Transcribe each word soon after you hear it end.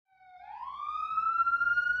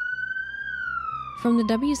From the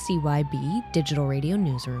WCYB Digital Radio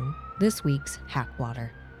Newsroom, this week's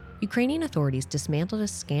Hackblotter. Ukrainian authorities dismantled a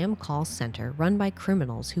scam call center run by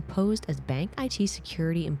criminals who posed as bank IT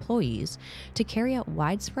security employees to carry out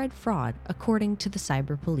widespread fraud, according to the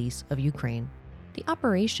Cyber Police of Ukraine. The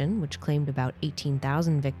operation, which claimed about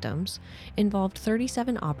 18,000 victims, involved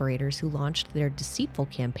 37 operators who launched their deceitful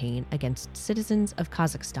campaign against citizens of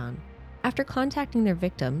Kazakhstan. After contacting their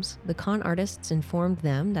victims, the con artists informed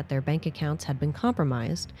them that their bank accounts had been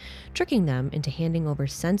compromised, tricking them into handing over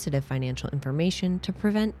sensitive financial information to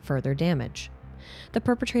prevent further damage. The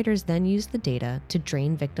perpetrators then used the data to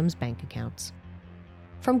drain victims' bank accounts.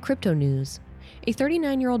 From Crypto News, a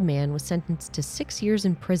 39-year-old man was sentenced to 6 years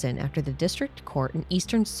in prison after the district court in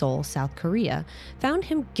eastern Seoul, South Korea, found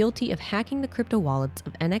him guilty of hacking the crypto wallets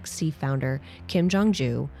of NXC founder Kim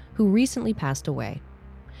Jong-ju, who recently passed away.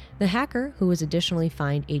 The hacker, who was additionally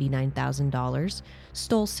fined $89,000,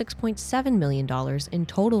 stole $6.7 million in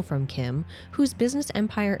total from Kim, whose business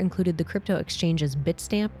empire included the crypto exchanges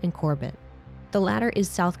Bitstamp and Corbit. The latter is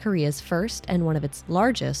South Korea's first and one of its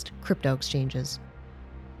largest crypto exchanges.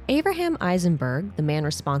 Abraham Eisenberg, the man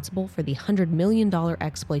responsible for the $100 million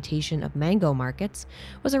exploitation of mango markets,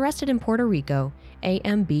 was arrested in Puerto Rico,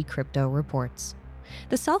 AMB Crypto reports.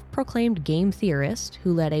 The self-proclaimed game theorist,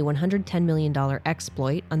 who led a $110 million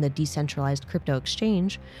exploit on the decentralized crypto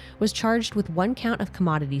exchange, was charged with 1 count of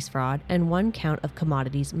commodities fraud and 1 count of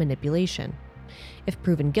commodities manipulation. If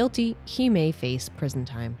proven guilty, he may face prison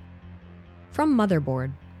time. From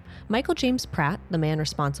Motherboard, Michael James Pratt, the man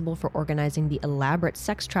responsible for organizing the elaborate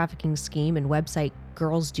sex trafficking scheme and website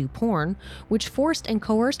Girls Do Porn, which forced and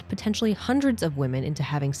coerced potentially hundreds of women into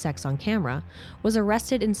having sex on camera, was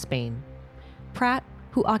arrested in Spain. Pratt,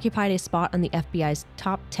 who occupied a spot on the FBI's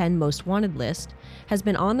top 10 most wanted list, has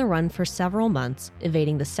been on the run for several months,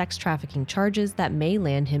 evading the sex trafficking charges that may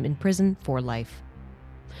land him in prison for life.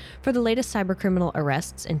 For the latest cybercriminal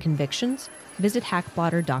arrests and convictions, visit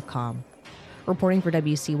hackblotter.com. Reporting for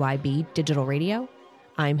WCYB Digital Radio,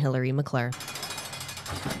 I'm Hillary McClure.